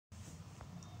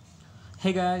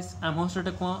Hey guys, I'm host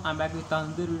Tekma. I'm back with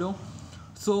another video.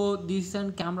 So this is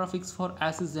a camera fix for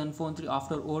asus ZenFone 3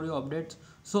 after Oreo updates.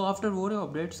 So after Oreo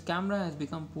updates, camera has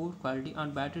become poor quality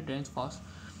and battery drains fast.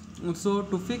 So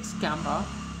to fix camera,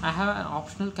 I have an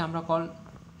optional camera called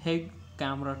hege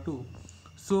camera 2.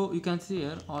 So you can see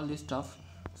here all this stuff.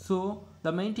 So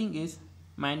the main thing is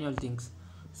manual things.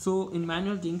 So in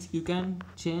manual things you can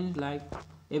change like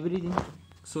everything.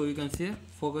 So you can see here,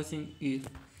 focusing is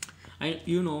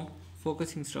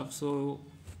focusing stuff. So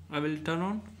I will turn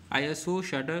on ISO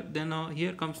shutter, then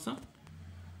here comes the,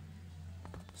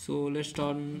 so let's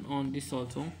turn on this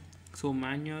also. So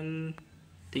manual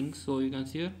things, so you can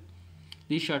see here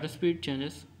this shutter speed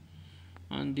changes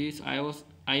and this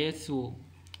ISO,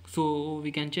 so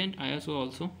we can change ISO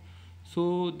also.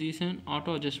 So this is an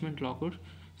auto adjustment lockout.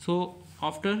 So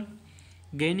after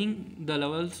gaining the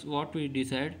levels what we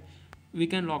decide, we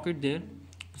can lock it there.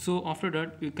 So after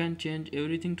that you can change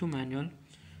everything to manual.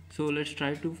 So let's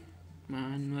try to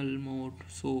manual mode.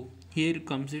 So here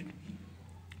comes it.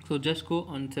 So just go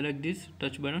and select this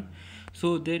touch button.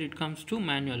 So there it comes to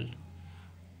manual.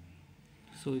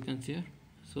 So you can see here.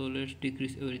 So let's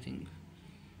decrease everything.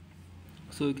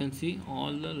 So you can see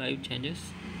all the live changes.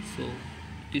 So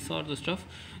these are the stuff.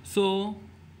 So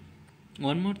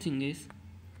one more thing is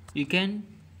you can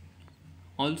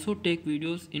also take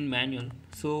videos in manual.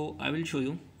 So I will show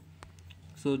you.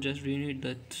 So just read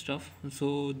that stuff.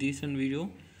 So this one video.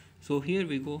 So here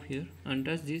we go here and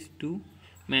touch this to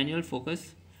manual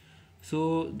focus.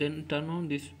 So then turn on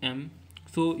this M.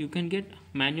 So you can get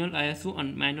manual ISO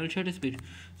and manual shutter speed.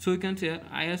 So you can say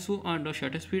ISO and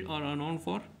shutter speed are known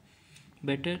for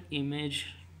better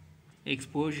image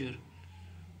exposure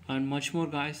and much more,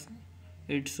 guys.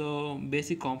 It's a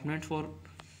basic component for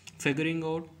figuring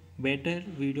out better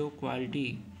video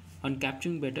quality and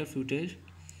capturing better footage.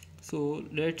 So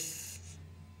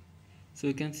so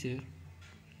you can see,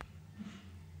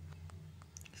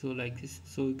 so like this.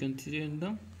 So you can see in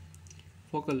the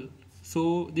focal.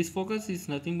 So this focus is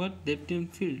nothing but depth in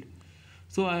field.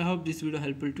 So I hope this video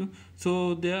helpful too.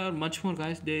 So there are much more,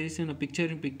 guys. There is in a picture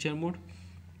mode,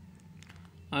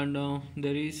 and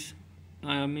there is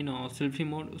selfie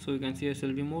mode. So you can see a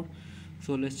selfie mode.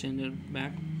 So let's change it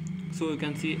back. So you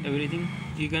can see everything.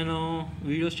 You can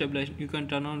video stabilization. You can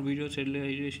turn on video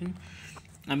stabilization.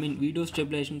 Video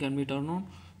stabilization can be turned on.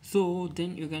 So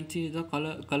then you can see the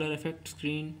color effect,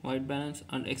 screen, white balance,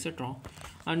 and etc.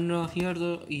 And here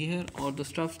are the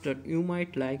stuff that you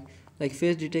might like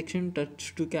face detection,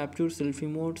 touch to capture,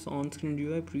 selfie modes, on screen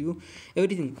UI preview,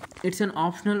 everything. It's an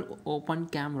optional open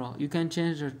camera. You can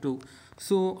change that too.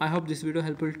 So I hope this video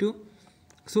helpful too.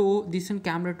 So this is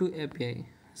camera to API.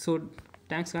 So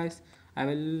thanks, guys. I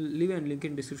will leave a link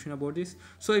in description about this.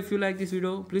 So if you like this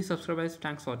video, please subscribe, guys.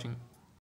 Thanks for watching.